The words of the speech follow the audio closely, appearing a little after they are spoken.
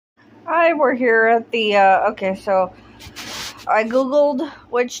Hi, we're here at the, okay, so I googled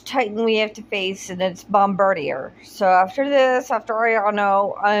which Titan we have to face, and it's Bombardier. So after this, after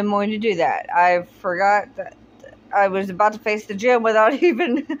Ayano, I'm going to do that. I forgot that I was about to face the gym without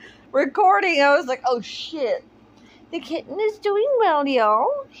even recording. I was like, oh shit. The kitten is doing well,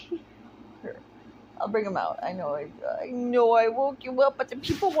 y'all. Here, I'll bring him out. I know I woke you up, but the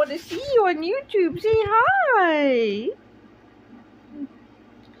people want to see you on YouTube. Say hi.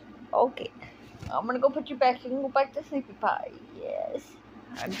 Okay. I'm gonna go put you back. You can go back to sleepy pie. Yes.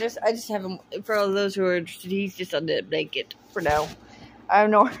 I just have him. For all those who are interested, he's just on the blanket for now. I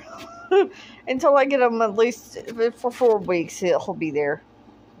don't know. Until I get him at least for 4 weeks, he'll be there.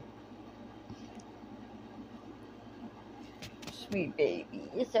 Sweet baby.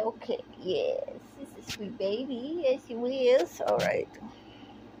 It's okay. Yes. It's a sweet baby. Yes, he is. Alright.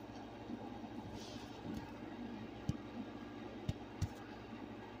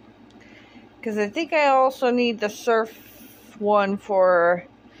 Because I think I also need the surf one to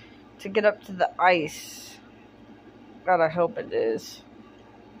get up to the ice. God, I hope it is.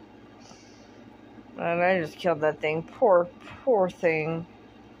 And I just killed that thing. Poor thing.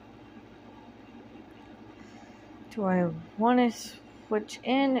 Do I want to switch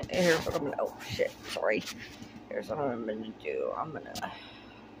in? Here's what I'm gonna. Oh shit! Sorry. Here's what I'm gonna do. I'm gonna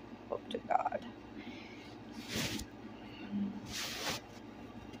hope to God.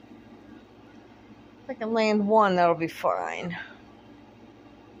 If I can land one, that'll be fine.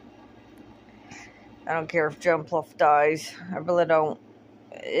 I don't care if Jumpluff dies. I really don't.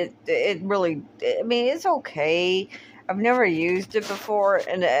 It really. I mean, it's okay. I've never used it before,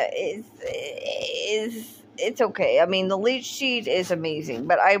 and it's okay. I mean, the leech seed is amazing,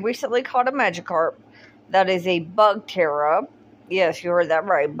 but I recently caught a Magikarp that is a bug Terra. Yes, you heard that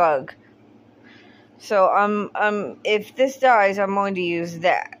right, bug. So if this dies, I'm going to use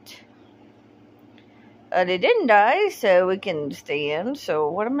that. It didn't die, so we can stay in.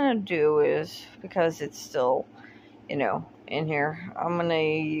 So what I'm gonna do is, because it's still, in here, I'm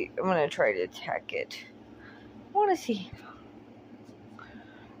gonna try to attack it. I want to see.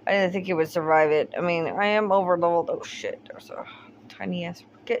 I didn't think it would survive it. I mean, I am over leveled. Oh shit! There's a tiny ass.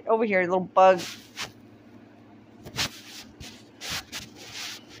 Get over here, little bug.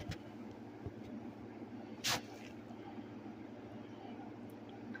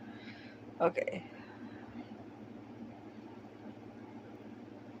 Okay.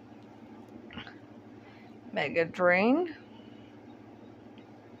 Mega Drain.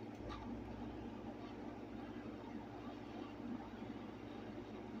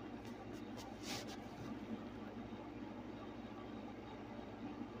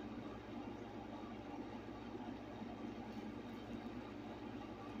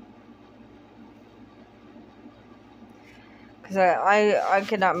 Because I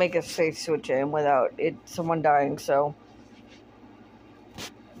cannot make a safe switch in without someone dying, so.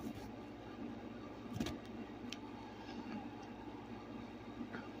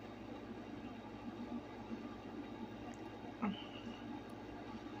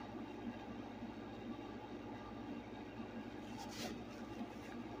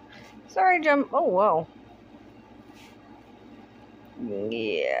 Sorry, Jump. Oh, wow.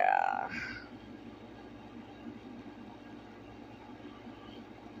 Yeah.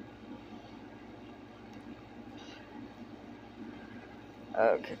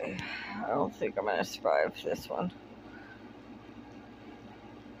 Okay. I don't think I'm going to survive this one.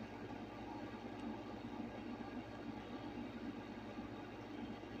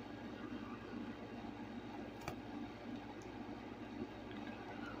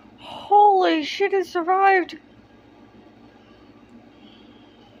 Holy shit, it survived!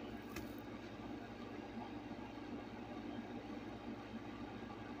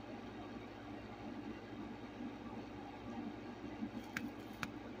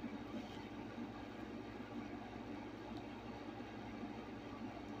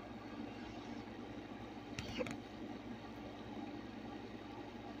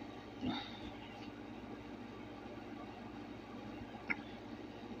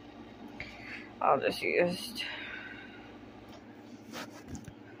 I'll just use.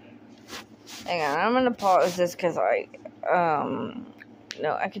 Hang on, I'm gonna pause this because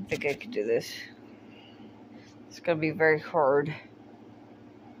no, I think I could do this. It's gonna be very hard.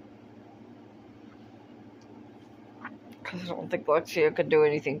 Because I don't think Lexia could do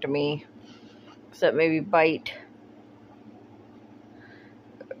anything to me. Except maybe bite.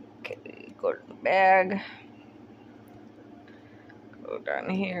 Okay, go to the bag. Go down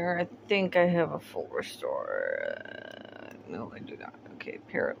here. I think I have a full restore. No, I do not. Okay,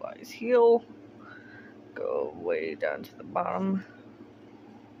 paralyze, heal. Go way down to the bottom.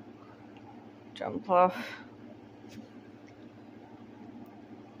 Jump off.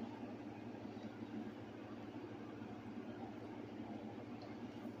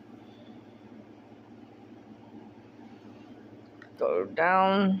 Go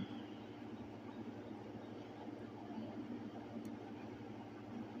down.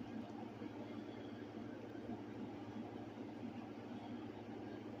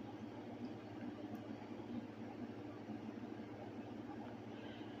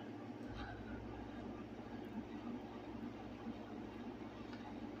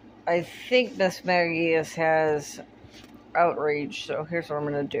 I think mismagius has outrage, so here's what I'm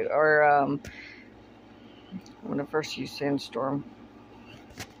gonna do. Or I'm gonna first use sandstorm.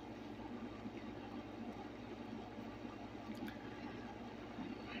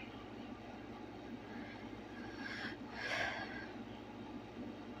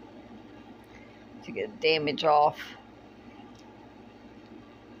 To get damage off.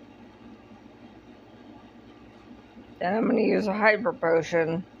 Then I'm gonna use a hyper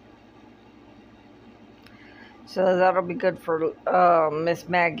potion. So that'll be good for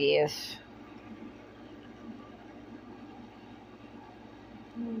mismagius.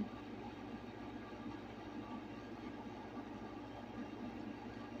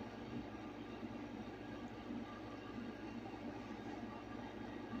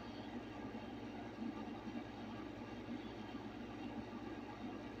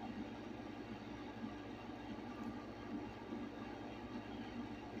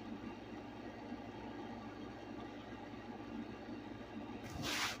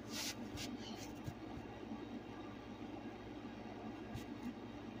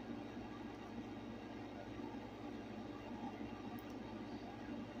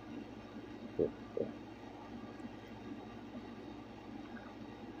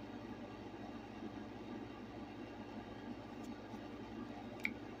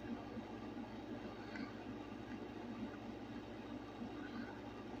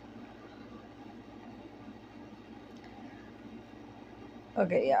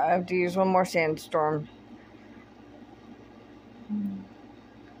 Okay, yeah, I have to use one more sandstorm.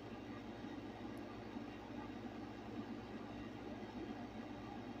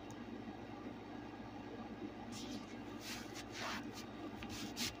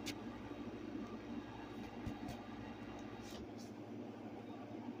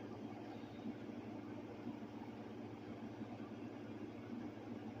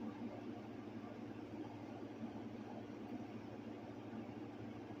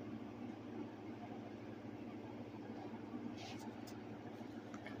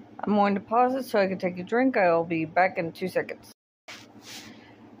 I'm going to pause it so I can take a drink. I will be back in 2 seconds.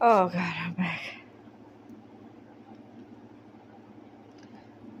 Oh god, I'm back.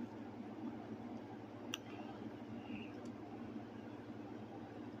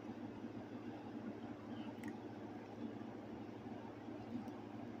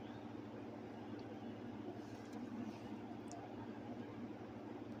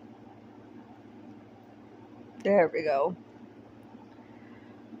 There we go.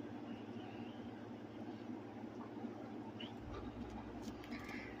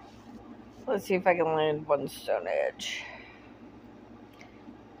 Let's see if I can land one stone edge.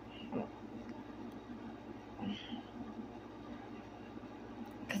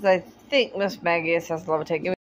 Because I think mismagius has levitate.